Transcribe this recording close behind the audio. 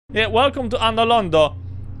Yeah, welcome to Ando Londo,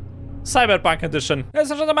 Cyberpunk edition.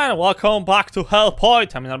 Ladies and gentlemen, welcome back to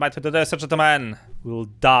Hellpoint. I'm Neodyinamite today, ladies and gentlemen. We'll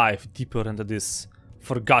dive deeper into this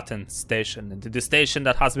forgotten station, into the station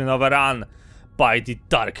that has been overrun by the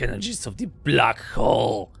dark energies of the black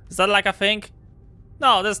hole. Is that like a thing?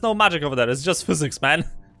 No, there's no magic over there, it's just physics, man.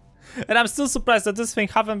 And I'm still surprised that this thing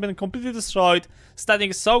haven't been completely destroyed,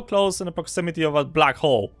 standing so close in the proximity of a black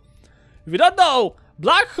hole. If you don't know,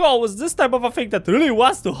 black hole is this type of a thing that really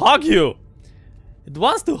wants to hug you. It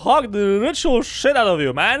wants to hug the ritual shit out of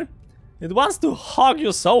you, man. It wants to hug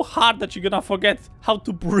you so hard that you're gonna forget how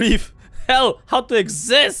to breathe. Hell, how to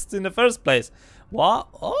exist in the first place. What?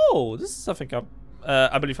 Oh, this is something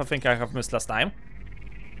I think I have missed last time.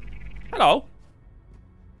 Hello.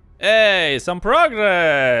 Hey, some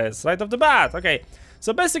progress right off the bat. Okay,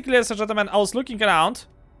 so basically, ladies and gentlemen, I was looking around.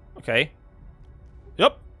 Okay.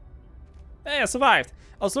 Yup. Hey, I survived.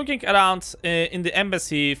 I was looking around in the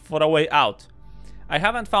embassy for a way out. I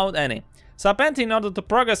haven't found any. So apparently, in order to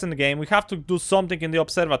progress in the game, we have to do something in the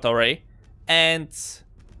observatory. And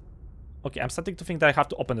okay, I'm starting to think that I have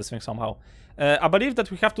to open this thing somehow. I believe that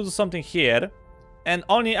we have to do something here, and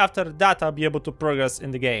only after that I'll be able to progress in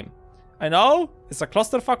the game. I know it's a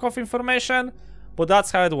clusterfuck of information, but that's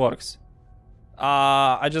how it works.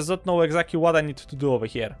 I just don't know exactly what I need to do over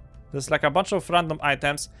here. There's like a bunch of random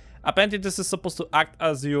items. Apparently, this is supposed to act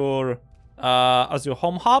as your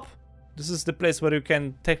home hub. This is the place where you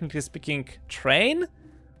can, technically speaking, train,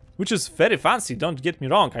 which is very fancy. Don't get me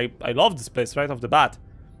wrong. I love this place right off the bat.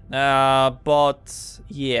 But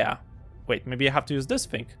yeah. Wait, maybe I have to use this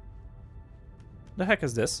thing. The heck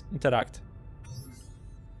is this? Interact.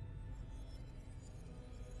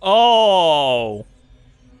 Oh.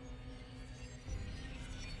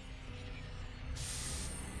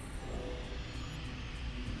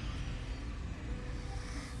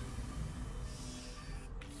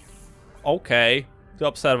 Okay, the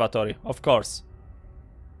observatory, of course.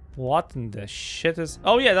 What in the shit is?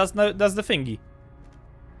 Oh yeah, that's the thingy.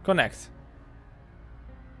 Connect.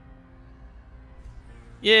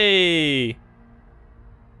 Yay!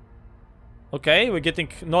 Okay, we're getting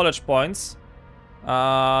knowledge points.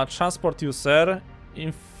 Transport user,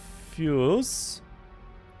 infuse.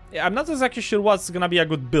 Yeah, I'm not exactly sure what's gonna be a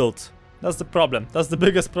good build. That's the problem. That's the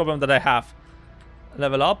biggest problem that I have.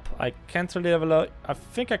 Level up. I can't really level up. I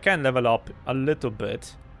think I can level up a little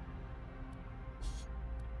bit.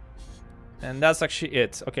 And that's actually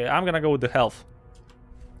it. Okay, I'm gonna go with the health.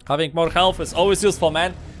 Having more health is always useful,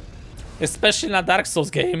 man. Especially in a Dark Souls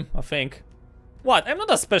game, I think. What? I'm not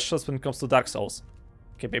a specialist when it comes to Dark Souls.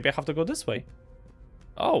 Okay, maybe I have to go this way.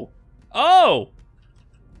 Oh. Oh!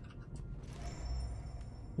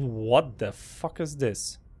 What the fuck is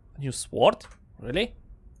this? A new sword? Really?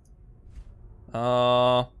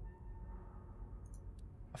 I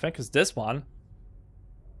think it's this one.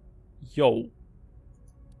 Yo.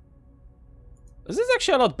 Is this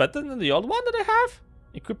actually a lot better than the old one that I have?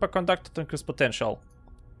 Equip a conductor to increase potential.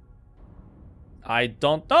 I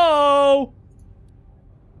don't know.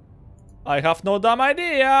 I have no damn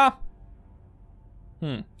idea.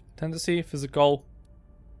 Tendency, physical.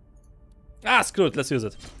 Ah, screw it, let's use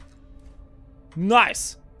it.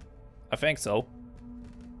 Nice. I think so.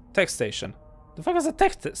 Text station. The fuck is a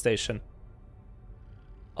text station?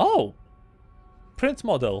 Oh! Print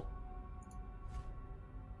model.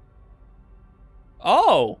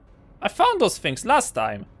 Oh! I found those things last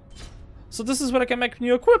time. So this is where I can make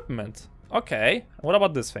new equipment. Okay. What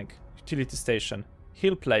about this thing? Utility station.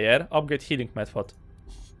 Heal player. Upgrade healing method.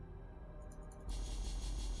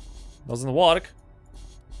 Doesn't work.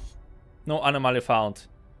 No anomaly found.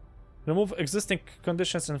 Remove existing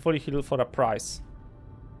conditions and fully heal for a price.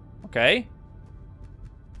 Okay.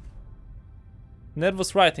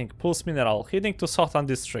 Nervous writing, pulse mineral, heading to Southern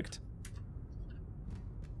District.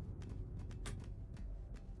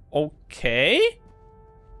 Okay.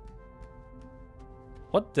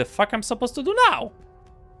 What the fuck I'm supposed to do now?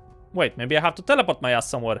 Wait, maybe I have to teleport my ass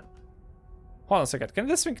somewhere. Hold on a second, can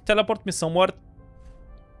this thing teleport me somewhere?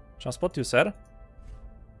 Transport user?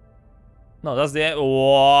 No, that's the...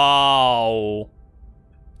 Wow.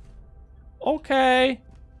 Okay.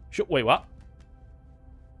 Wait, what?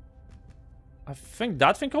 I think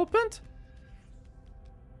that thing opened?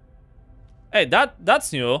 Hey,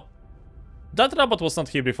 that's new. That robot was not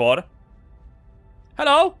here before.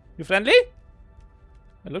 Hello? You friendly?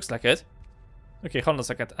 It looks like it. Okay, hold on a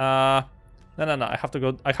second. No. I have to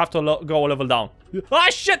go. I have to go a level down. Ah,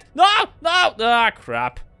 shit! No! No! Ah,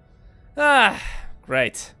 crap. Ah,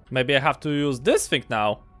 great. Maybe I have to use this thing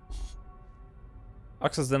now.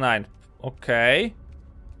 Access denied. Okay.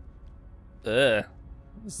 Ugh.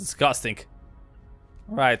 This is disgusting.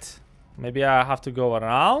 Right. Maybe I have to go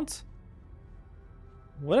around.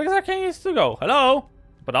 Where exactly I need to go? Hello?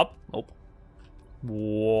 Open up. Nope.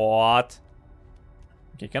 What?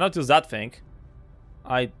 Okay, cannot use that thing.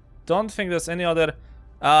 I don't think there's any other...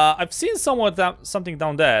 I've seen something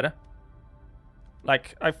down there.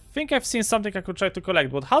 Like, I think I've seen something I could try to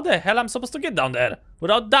collect, but how the hell am I supposed to get down there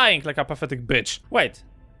without dying like a pathetic bitch? Wait,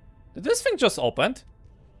 did this thing just opened?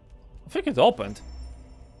 I think it opened.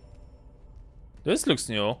 This looks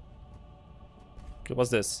new. Okay,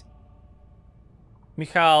 what's this?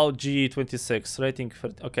 Michal G26, rating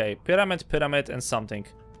for... Okay, pyramid, and something.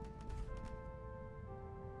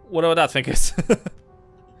 Whatever that thing is.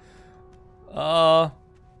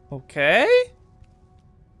 Okay.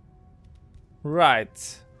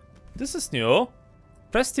 Right. This is new.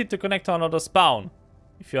 Press T to connect to another spawn.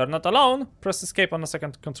 If you are not alone, press escape on the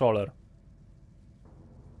second controller.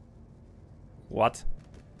 What?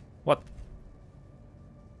 What?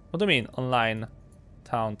 What do you mean, online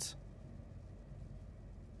taunt?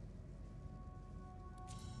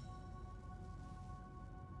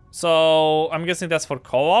 So, I'm guessing that's for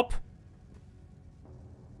co-op?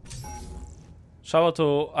 Travel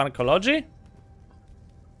to Arcology?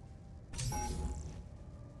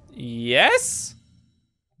 Yes?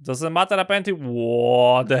 Doesn't matter apparently.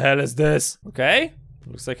 What the hell is this? Okay.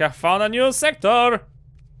 Looks like I found a new sector.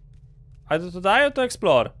 Either to die or to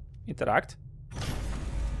explore. Interact.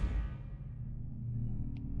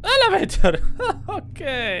 Elevator.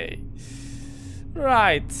 Okay.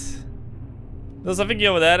 Right. There's a thingy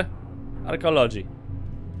over there. Arcology.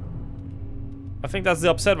 I think that's the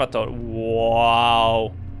observatory.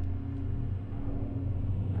 Wow.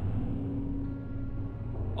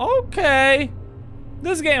 Okay.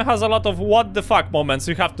 This game has a lot of what the fuck moments,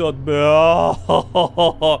 you have to admit.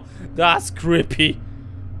 Oh, that's creepy.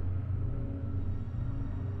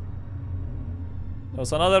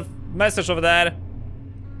 There's another message over there.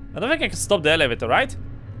 I don't think I can stop the elevator, right?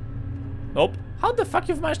 Nope. How the fuck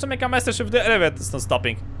you've managed to make a message if the elevator is not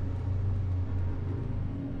stopping?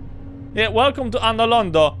 Yeah, welcome to Ando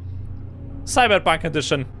Londo. Cyberpunk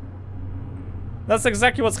edition. That's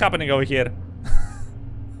exactly what's happening over here.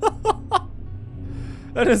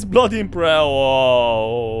 That is bloody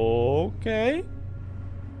okay.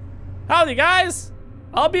 Howdy guys!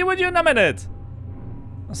 I'll be with you in a minute.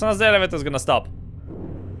 As soon as the elevator is gonna stop.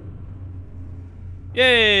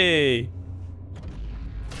 Yay!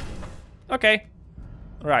 Okay.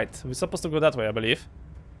 Right, we're supposed to go that way, I believe.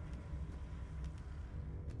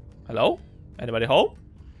 Hello? Anybody home?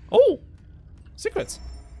 Oh! Secrets.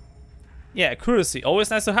 Yeah, accuracy. Always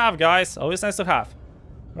nice to have, guys. Always nice to have.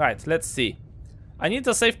 Right, let's see. I need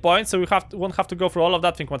a save point, so we won't have to go through all of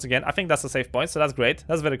that thing once again. I think that's a save point, so that's great.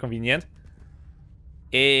 That's very convenient.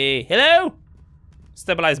 Hello?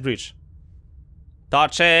 Stabilize breach.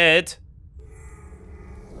 Touch it.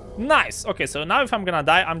 Nice. Okay, so now if I'm gonna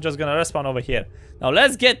die, I'm just gonna respawn over here. Now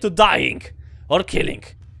let's get to dying. Or killing.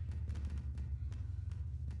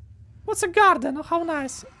 What's a garden? Oh, how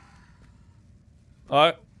nice.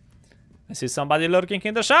 Oh. I see somebody lurking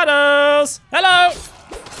in the shadows. Hello!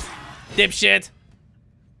 Dipshit.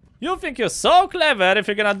 You think you're so clever if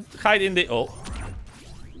you're gonna hide in the... Oh.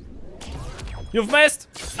 You've missed.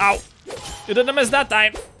 Ow. You didn't miss that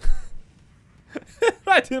time.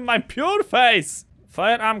 Right in my pure face.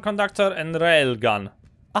 Firearm conductor and railgun.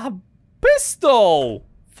 A pistol.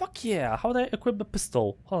 Fuck yeah. How do I equip the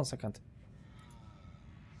pistol? Hold on a second.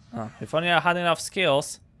 Oh, if only I had enough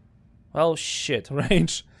skills. Well, shit.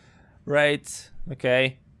 Range. Right.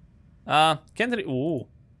 Okay. Can't really... Ooh.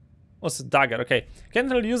 What's a dagger? Okay. Can't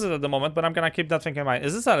really use it at the moment, but I'm gonna keep that thing in mind.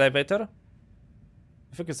 Is this an elevator?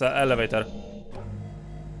 I think it's an elevator.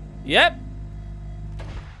 Yep.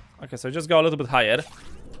 Okay, so just go a little bit higher.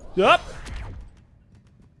 Yep.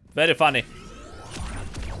 Very funny.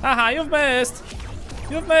 Haha, you've missed.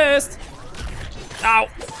 You've missed. Ow.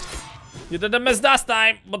 You didn't miss that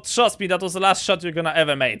time, but trust me, that was the last shot you're gonna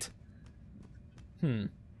ever made. Okay,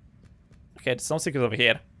 there's some secret over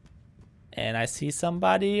here. And I see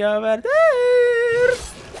somebody over there.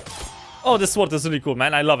 Oh, this sword is really cool,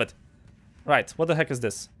 man. I love it. Right, what the heck is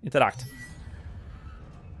this? Interact.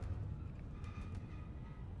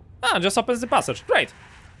 Ah, just opens the passage. Great.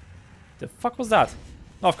 The fuck was that?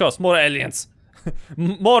 Oh, of course, more aliens.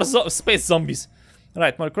 More space zombies.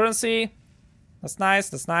 Right, more currency. That's nice,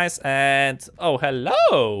 that's nice. And, oh,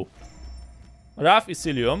 hello. Rough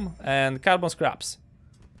ecilium and carbon scraps.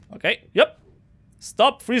 Okay, yep.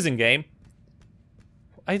 Stop freezing, game.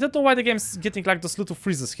 I don't know why the game's getting like those little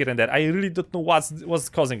freezes here and there. I really don't know what's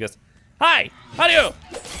causing this. Hi, how are you?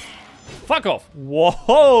 Fuck off.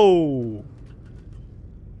 Whoa.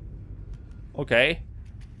 Okay.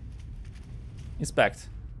 Inspect.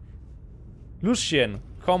 Lucien,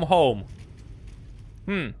 come home.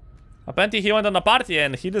 Apparently he went on a party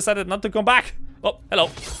and he decided not to come back. Oh, hello.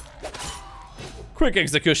 Quick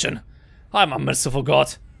execution. I'm a merciful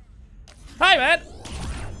god. Hi, man.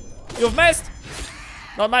 You've missed.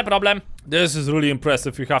 Not my problem. This is really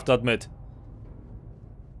impressive, you have to admit.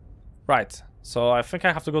 Right. So I think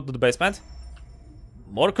I have to go to the basement.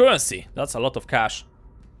 More currency. That's a lot of cash.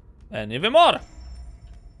 And even more.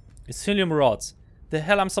 Ethyllium rods. The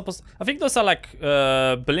hell I'm supposed... I think those are like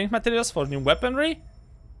building materials for new weaponry.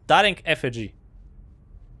 Daring effigy.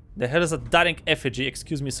 The hell is a daring effigy?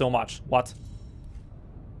 Excuse me so much. What?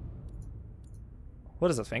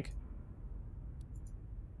 What is that thing?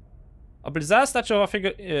 A bizarre statue of a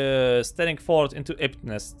figure staring forward into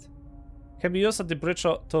emptiness. Can be used at the bridge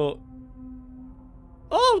to...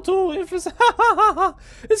 Oh, to...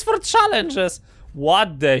 It's for challenges.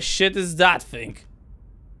 What the shit is that thing?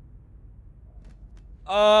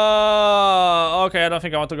 Okay, I don't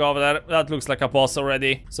think I want to go over there. That looks like a boss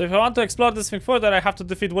already. So if I want to explore this thing further, I have to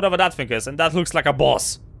defeat whatever that thing is. And that looks like a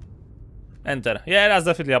boss. Enter. Yeah, that's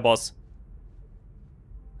definitely a boss.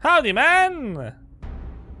 Howdy, man!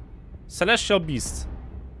 Celestial Beast.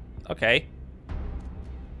 Okay.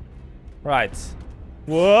 Right.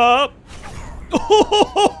 Whoa!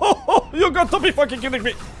 You got to be fucking kidding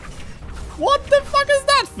me! What the fuck is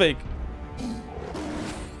that thing?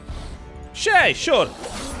 Sure.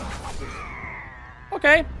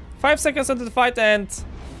 Okay. 5 seconds into the fight and...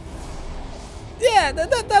 Yeah,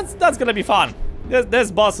 that's gonna be fun. This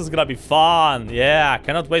boss is gonna be fun. Yeah, I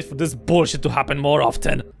cannot wait for this bullshit to happen more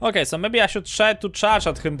often. Okay, so maybe I should try to charge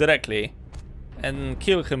at him directly. And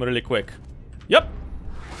kill him really quick. Yep.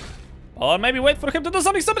 Or maybe wait for him to do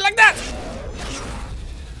something stupid like that.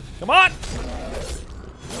 Come on.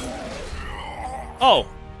 Oh.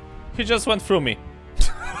 He just went through me.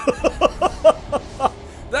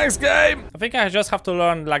 Thanks, game! I think I just have to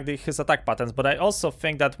learn like his attack patterns, but I also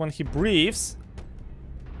think that when he breathes,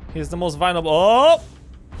 he's the most vulnerable. Oh!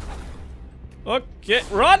 Okay,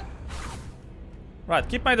 run! Right,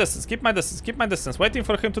 keep my distance, keep my distance, keep my distance. Waiting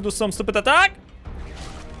for him to do some stupid attack.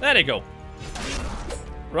 There you go.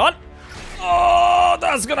 Run! Oh,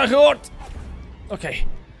 that's gonna hurt! Okay.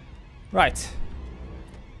 Right.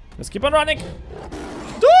 Let's keep on running.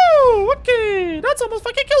 Ooh, okay, that's almost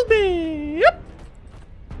fucking killed me. Yep.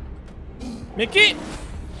 Mickey,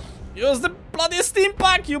 use the bloody steam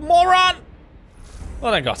pack, you moron.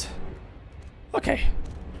 Oh my god. Okay.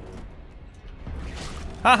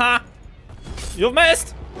 Haha. You've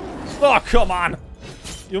missed. Oh, come on.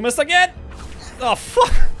 You missed again. Oh,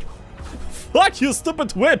 fuck. Fuck you,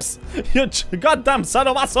 stupid whips. You goddamn son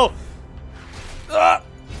of a muscle.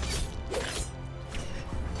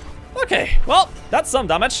 Okay, well, that's some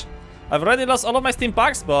damage. I've already lost all of my steam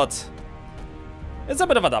packs, but it's a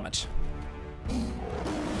bit of a damage.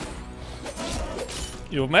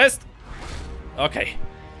 You've missed? Okay.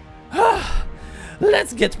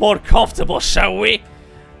 Let's get more comfortable, shall we?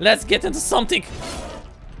 Let's get into something.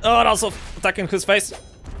 Oh, and also attacking his face.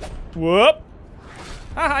 Whoop.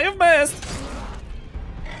 Haha, you've missed.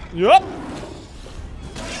 Yup.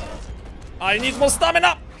 I need more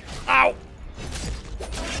stamina. Ow.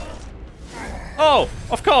 Oh,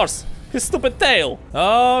 of course. His stupid tail.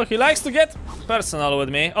 Oh, he likes to get personal with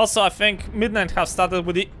me. Also, I think Midnight have started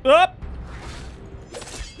with the...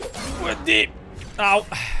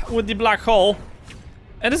 with the black hole.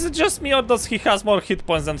 And is it just me or does he has more hit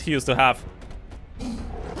points than he used to have?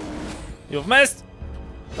 You've missed.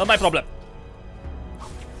 Not my problem.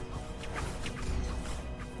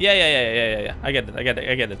 Yeah. I get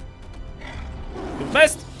it. You've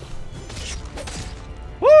missed.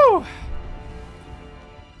 Woo!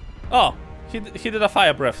 Oh, he did a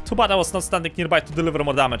fire breath. Too bad I was not standing nearby to deliver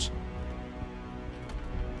more damage.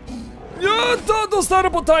 Yeah, that was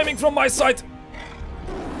terrible timing from my side.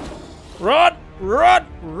 Run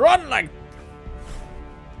like...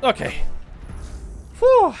 Okay.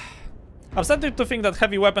 Whew. I'm starting to think that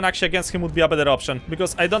heavy weapon actually against him would be a better option,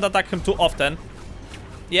 because I don't attack him too often.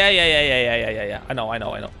 Yeah. I know.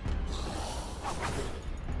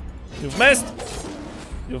 You've missed.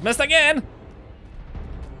 You've missed again.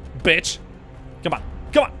 Bitch. Come on.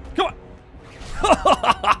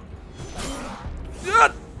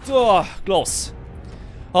 Oh, close.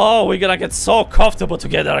 Oh, we're gonna get so comfortable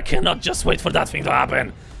together. I cannot just wait for that thing to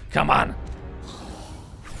happen. Come on.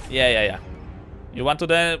 Yeah. You want to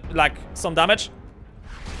do, like, some damage?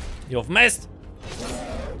 You've missed.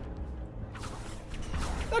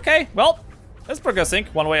 Okay, well, it's progressing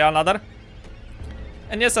one way or another.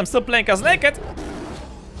 And yes, I'm still playing as naked.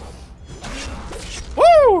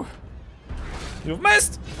 Woo! You've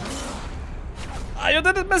missed. You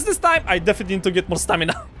didn't miss this time. I definitely need to get more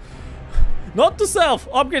stamina. Not to self.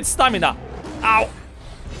 Upgrade stamina. Ow.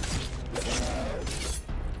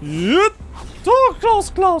 Too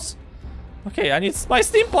close. Okay, I need my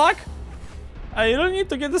steam pack. I really need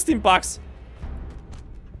to get the steam packs.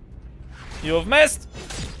 You've missed.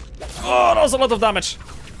 Oh, that was a lot of damage.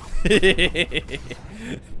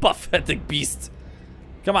 Pathetic beast.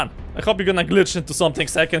 Come on. I hope you're gonna glitch into something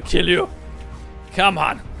so I can kill you. Come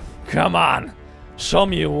on. Come on. Show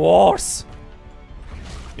me wars.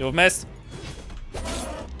 You've missed.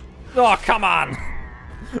 Oh, come on.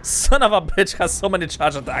 Son of a bitch has so many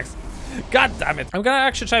charge attacks. God damn it. I'm gonna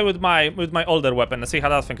actually try with my older weapon and see how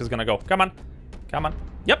that thing is gonna go. Come on. Come on.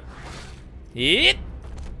 Yep. Eat.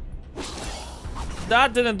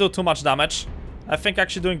 That didn't do too much damage. I think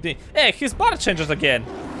actually doing the... Hey, his bar changes again.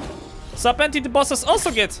 So apparently the bosses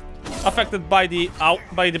also get affected by the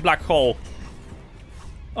black hole.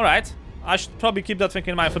 Alright. I should probably keep that thing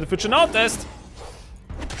in mind for the future test.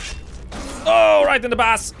 Oh, right in the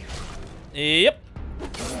bass. Yep.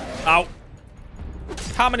 Ow.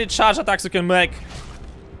 How many charge attacks you can make?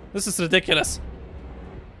 This is ridiculous.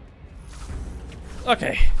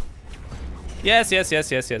 Okay. Yes.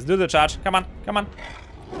 Do the charge. Come on.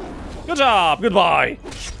 Good job. Goodbye.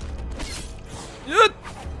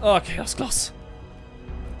 Okay, that was close.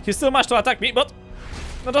 He still managed to attack me, but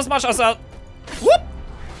not as much as a... Whoop!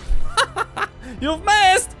 You've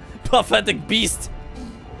missed! Pathetic beast.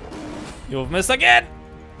 You've missed again.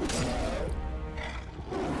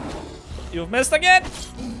 You've missed again.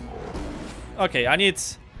 Okay, I need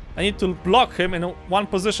to block him in one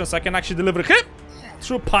position so I can actually deliver him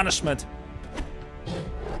through punishment.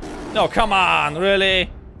 No, come on, really?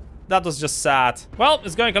 That was just sad. Well,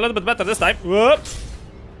 it's going a little bit better this time. Whoop.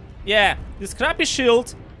 Yeah, this crappy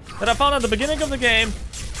shield that I found at the beginning of the game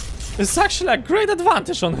is actually a great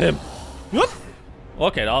advantage on him. Whoop.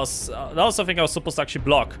 Okay, that was something I was supposed to actually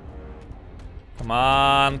block. Come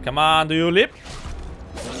on, do you leap?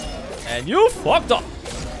 And you fucked up.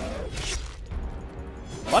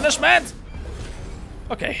 Punishment.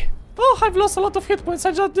 Okay. Oh, I've lost a lot of hit points.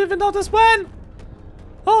 I just didn't notice when.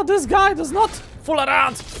 Oh, this guy does not fool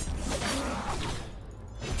around.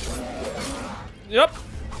 Yep.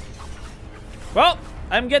 Well,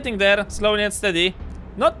 I'm getting there, slowly and steady.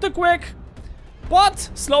 Not too quick, but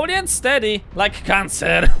slowly and steady, like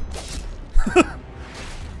cancer.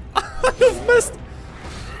 You've missed.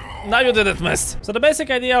 Now you didn't miss. So the basic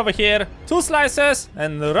idea over here, 2 slices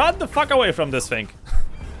and run the fuck away from this thing.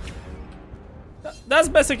 That's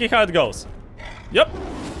basically how it goes. Yep.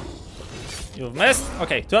 You've missed.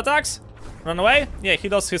 Okay, 2 attacks. Run away. Yeah, he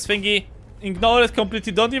does his thingy. Ignore it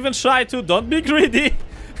completely. Don't even try to. Don't be greedy.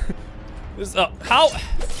 How?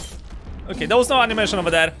 Okay, there was no animation over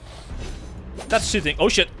there. That's cheating. Oh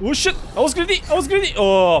shit. Oh shit. I was greedy.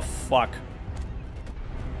 Oh fuck.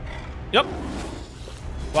 Yep.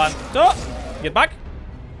 1, 2. Get back.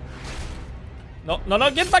 No.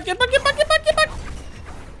 Get back.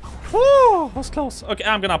 Whew, that was close. Okay,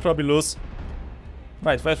 I'm gonna probably lose.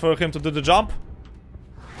 Right, wait for him to do the jump.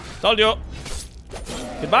 Told you.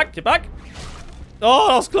 Get back. Oh,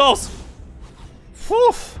 that was close.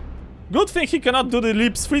 Whew. Good thing he cannot do the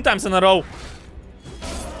leaps 3 times in a row.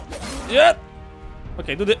 Yeah.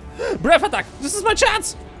 Okay, do the breath attack. This is my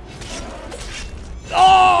chance.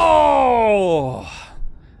 Oh,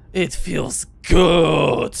 it feels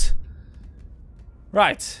good.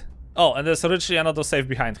 Right. Oh, and there's literally another save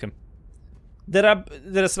behind him.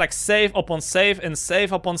 There's like save upon save and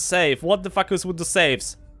save upon save. What the fuck is with the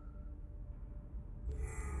saves?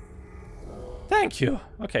 Thank you.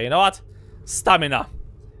 Okay, you know what? Stamina.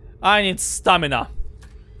 I need stamina.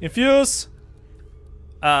 Infuse.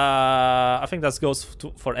 I think that goes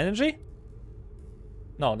for energy.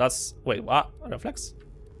 No, that's... Wait, what? Reflex?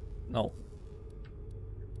 No.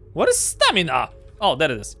 What is stamina? Oh,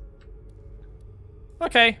 there it is.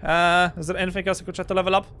 Okay, is there anything else I could try to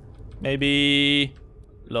level up? Maybe...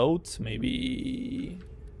 Load? Maybe...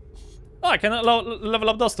 Oh, I can level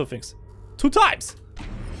up those 2 things. 2 times!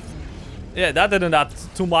 Yeah, that didn't add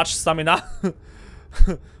too much stamina.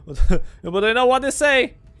 But you know what they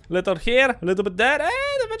say? Little here, a little bit there, and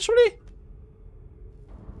eventually...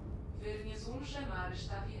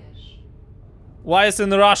 Why is it in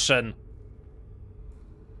Russian?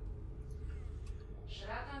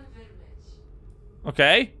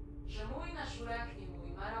 Okay.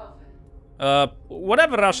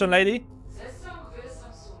 Whatever, Russian lady.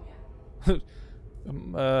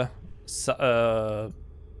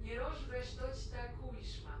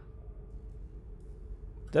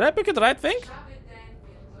 Did I pick it the right thing?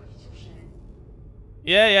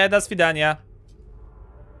 Yeah, that's Vidania.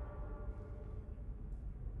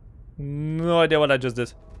 No idea what I just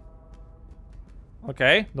did.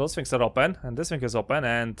 Okay, those things are open, and this thing is open,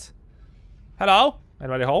 and... Hello?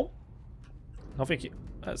 Anybody home? Nothing here.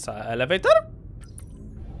 That's an elevator?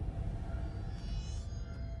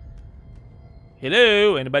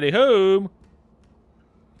 Hello? Anybody home?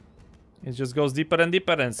 It just goes deeper and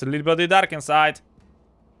deeper, and it's a little bit dark inside.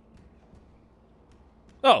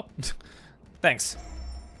 Oh. Thanks.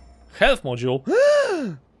 Health module.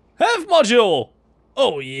 Health module!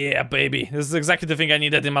 Oh yeah, baby. This is exactly the thing I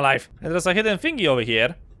needed in my life. And there's a hidden thingy over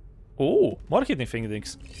here. Oh, more hidden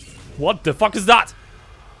things. What the fuck is that?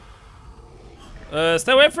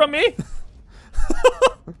 Stay away from me.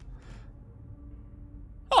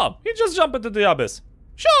 Oh, he just jumped into the abyss.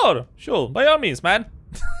 Sure, by all means, man.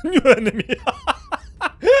 New enemy.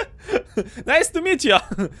 Nice to meet you.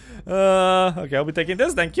 Okay, I'll be taking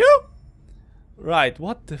this, thank you. Right,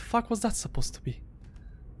 what the fuck was that supposed to be?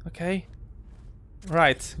 Okay.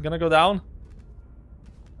 Right, gonna go down.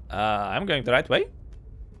 I'm going the right way.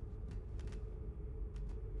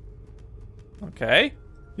 Okay.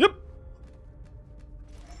 Yep.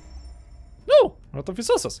 No, a lot of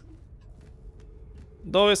resources.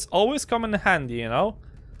 Those always come in handy, you know.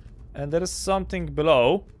 And there is something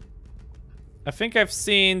below. I think I've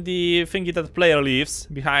seen the thingy that the player leaves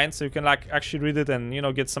behind, so you can like actually read it and, you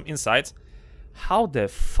know, get some insights. How the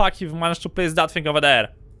fuck you've managed to place that thing over there?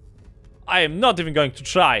 I am not even going to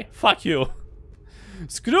try. Fuck you.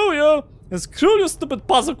 Screw you. And screw your stupid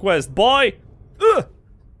puzzle quest, boy. Ugh.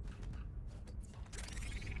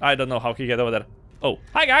 I don't know how he get over there. Oh,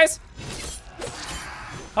 hi guys.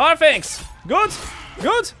 How are things? Good?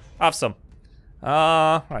 Good? Awesome.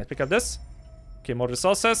 Right, pick up this. Okay, more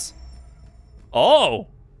resources. Oh!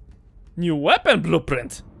 New weapon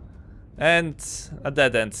blueprint. And a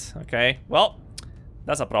dead end. Okay, well,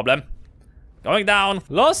 that's a problem. Going down.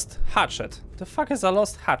 Lost hatchet. The fuck is a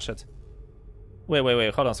lost hatchet? Wait.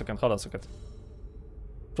 Hold on a second.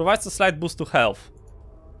 Provides a slight boost to health.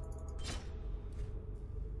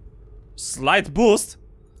 Slight boost?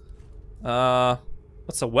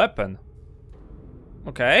 What's a weapon?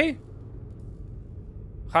 Okay.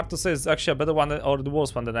 Hard to say, it's actually a better one or the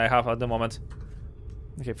worst one that I have at the moment.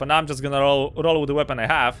 Okay, for now I'm just gonna roll with the weapon I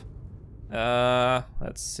have.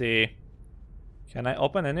 Let's see. Can I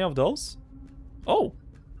open any of those? Oh.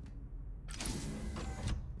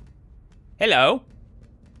 Hello.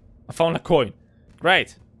 I found a coin.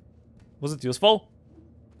 Great. Was it useful?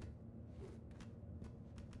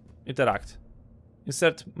 Interact.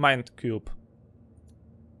 Insert mind cube.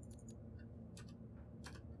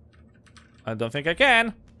 I don't think I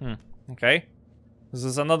can. Okay. This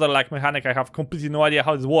is another like mechanic. I have completely no idea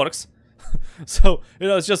how it works. So, you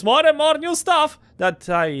know, it's just more and more new stuff that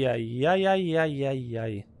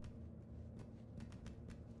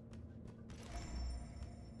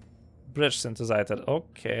Bridge synthesizer.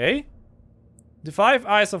 Okay. The 5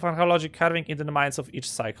 eyes of Arcology carving into the minds of each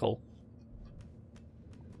cycle.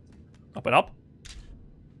 Open up.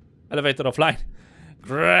 Elevator offline.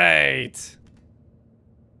 Great.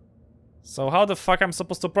 So how the fuck I'm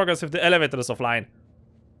supposed to progress if the elevator is offline?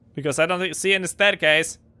 Because I don't see any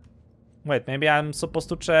staircase. Wait, maybe I'm supposed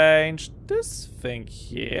to change this thing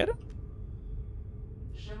here?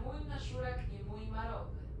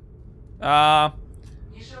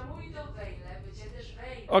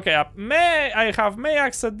 Okay, may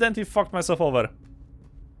accidentally fucked myself over.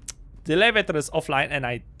 The elevator is offline and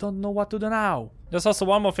I don't know what to do now. There's also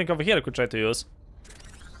one more thing over here I could try to use.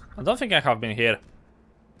 I don't think I have been here.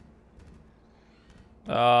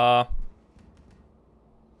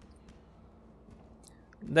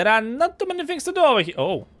 There are not too many things to do over here.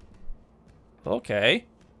 Oh. Okay.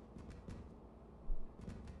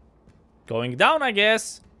 Going down, I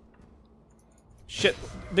guess. Shit,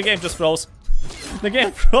 the game just froze. The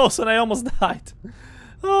game froze and I almost died.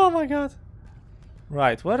 Oh my god.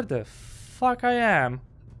 Right, where the fuck I am?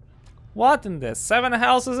 What in the 7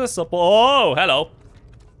 hells is this? Oh, hello.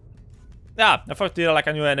 Ah, I thought you were like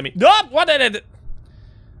a new enemy. Oh, what did I do?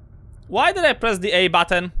 Why did I press the A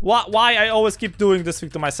button? Why I always keep doing this thing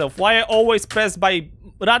to myself? Why I always press by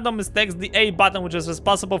random mistakes the A button, which is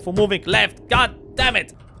responsible for moving left? God damn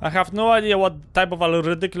it! I have no idea what type of a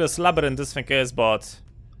ridiculous labyrinth this thing is, but...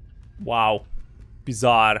 wow.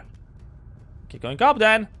 Bizarre. Okay, going up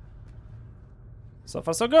then. So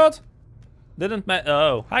far so good. Didn't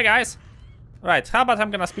oh, hi guys. Right, how about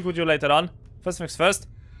I'm gonna speak with you later on. First things first.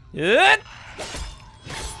 Yeah.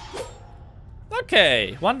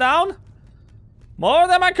 Okay, one down. More of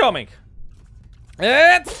them are coming.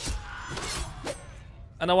 Another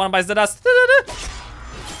one bites the dust.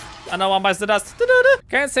 Another one bites the dust.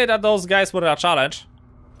 Can't say that those guys were a challenge.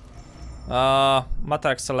 Matter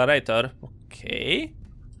accelerator. Okay.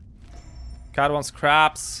 Carbon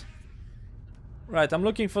scraps. Right, I'm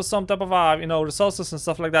looking for some type of, you know, resources and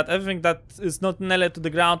stuff like that. Everything that is not nailed to the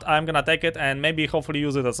ground, I'm gonna take it and maybe hopefully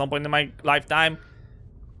use it at some point in my lifetime.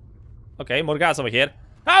 Okay, more guys over here.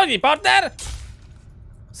 Howdy, partner!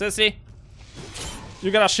 Sissy.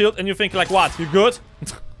 You got a shield and you think like what? You good?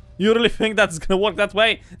 You really think that's gonna work that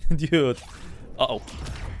way? Dude. Uh-oh.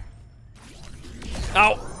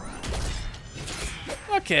 Ow.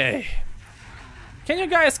 Okay. Can you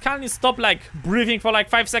guys kindly stop like breathing for like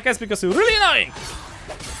 5 seconds because you're really annoying?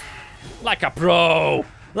 Like a pro.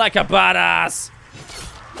 Like a badass.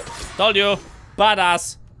 Told you.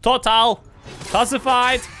 Badass. Total.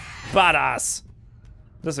 Classified. Badass.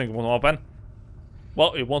 This thing won't open.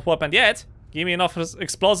 Well, it won't open yet. Give me enough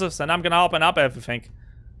explosives and I'm gonna open up everything.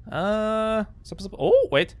 Oh,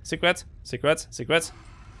 wait. Secrets. Secrets. Secrets.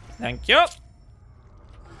 Thank you.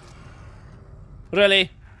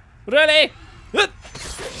 Really? Really?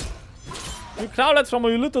 You crawled from a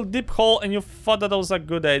little deep hole and you thought that was a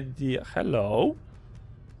good idea. Hello?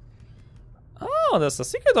 Oh, there's a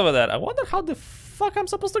secret over there. I wonder how the fuck I'm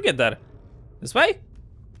supposed to get there. This way?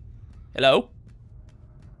 Hello?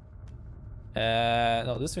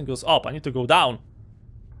 No, this thing goes up. I need to go down.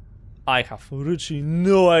 I have literally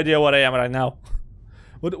no idea where I am right now.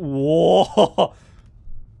 What? Whoa!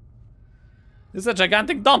 There's a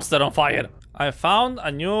gigantic dumpster on fire. I found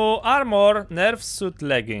a new armor, nerf suit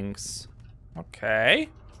leggings. Okay.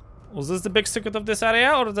 Was this the big secret of this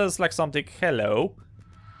area or there's like something? Hello.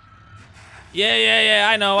 Yeah,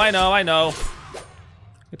 I know.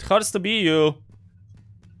 It hurts to be you.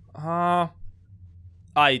 Hello.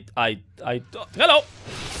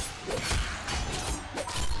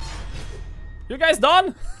 You guys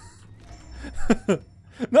done?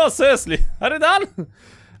 No, seriously. Are you done?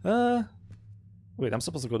 Wait, I'm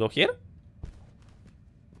supposed to go down here?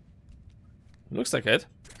 Looks like it.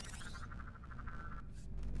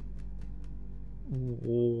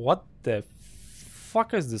 What the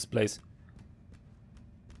fuck is this place?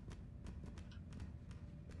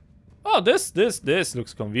 Oh, this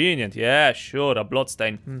looks convenient. Yeah, sure, a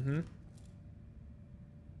bloodstain.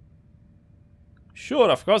 Sure,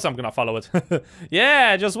 of course I'm gonna follow it.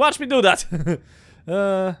 Yeah, just watch me do that.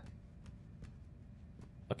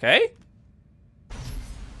 Okay.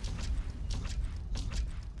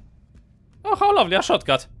 Oh, how lovely, a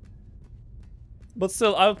shortcut. But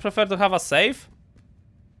still, I would prefer to have a save.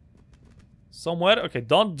 Somewhere. Okay,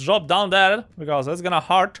 don't drop down there, because it's gonna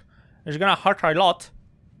hurt. It's gonna hurt a lot.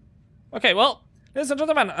 Okay, well, ladies and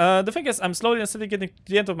gentlemen, the thing is, I'm slowly and steadily getting to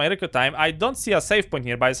the end of my record time. I don't see a save point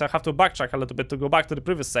nearby, so I have to backtrack a little bit to go back to the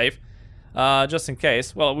previous save. Just in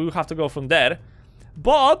case. Well, we will have to go from there.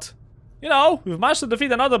 But, you know, we've managed to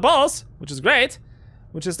defeat another boss, which is great.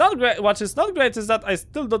 What is not great is that I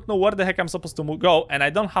still don't know where the heck I'm supposed to go, and I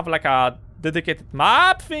don't have like a dedicated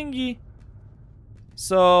map thingy.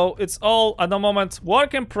 So it's all at the moment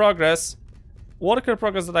work in progress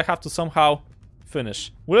that I have to somehow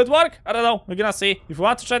finish. Will it work? I don't know. We're gonna see. If you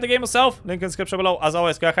want to try the game yourself, link in the description below. As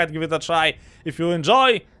always, go ahead, give it a try. If you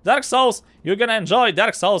enjoy Dark Souls, you're gonna enjoy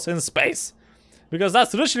Dark Souls in space, because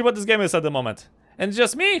that's literally what this game is at the moment, and it's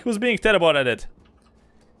just me who's being terrible at it.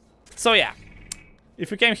 So yeah. If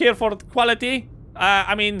you came here for quality,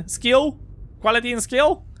 skill, quality and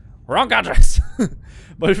skill, wrong address.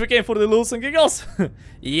 But if you came for the lulz and giggles,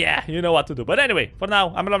 yeah, you know what to do. But anyway, for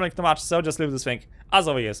now, I'm not making too much, so just leave this thing as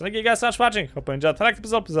always. Thank you guys so much for watching. Hope you enjoyed the next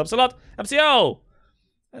episode. Please helps a lot. See you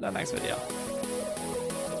in the next video.